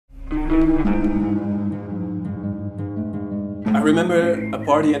I remember a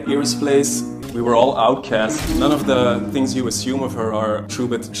party at Ira's place. We were all outcasts. None of the things you assume of her are true,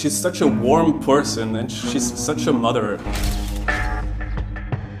 but she's such a warm person and she's such a mother.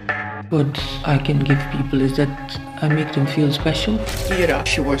 What I can give people is that I make them feel special. Ira,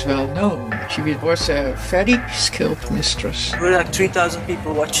 she was well known. She was a very skilled mistress. There were like 3,000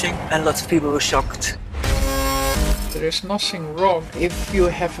 people watching and lots of people were shocked. There is nothing wrong if you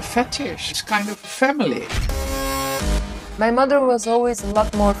have a fetish. It's kind of a family. My mother was always a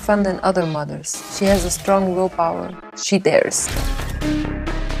lot more fun than other mothers. She has a strong willpower. She dares.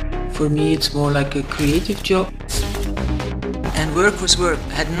 For me, it's more like a creative job. And work was work,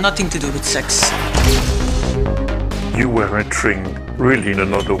 had nothing to do with sex. You were entering really in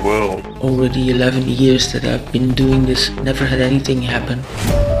another world. Already 11 years that I've been doing this, never had anything happen.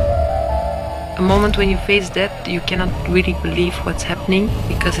 A moment when you face that, you cannot really believe what's happening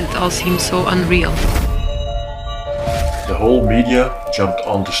because it all seems so unreal. The whole media jumped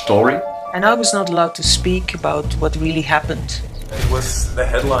on the story. And I was not allowed to speak about what really happened. It was the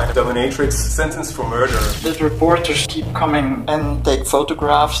headline, Dominatrix sentenced for murder. The reporters keep coming and take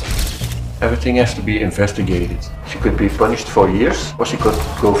photographs. Everything has to be investigated. She could be punished for years or she could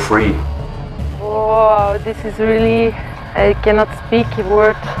go free. Wow, this is really... I cannot speak a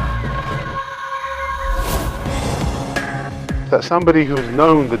word. That somebody who's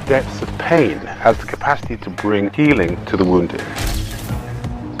known the depths of pain has the capacity to bring healing to the wounded.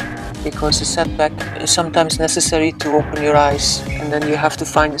 Because a setback is sometimes necessary to open your eyes, and then you have to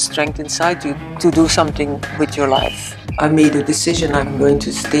find the strength inside you to do something with your life. I made a decision, I'm going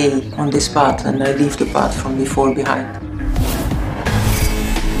to stay on this path, and I leave the path from before behind.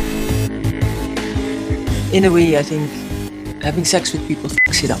 In a way, I think having sex with people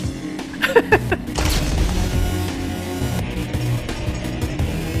f***s it up.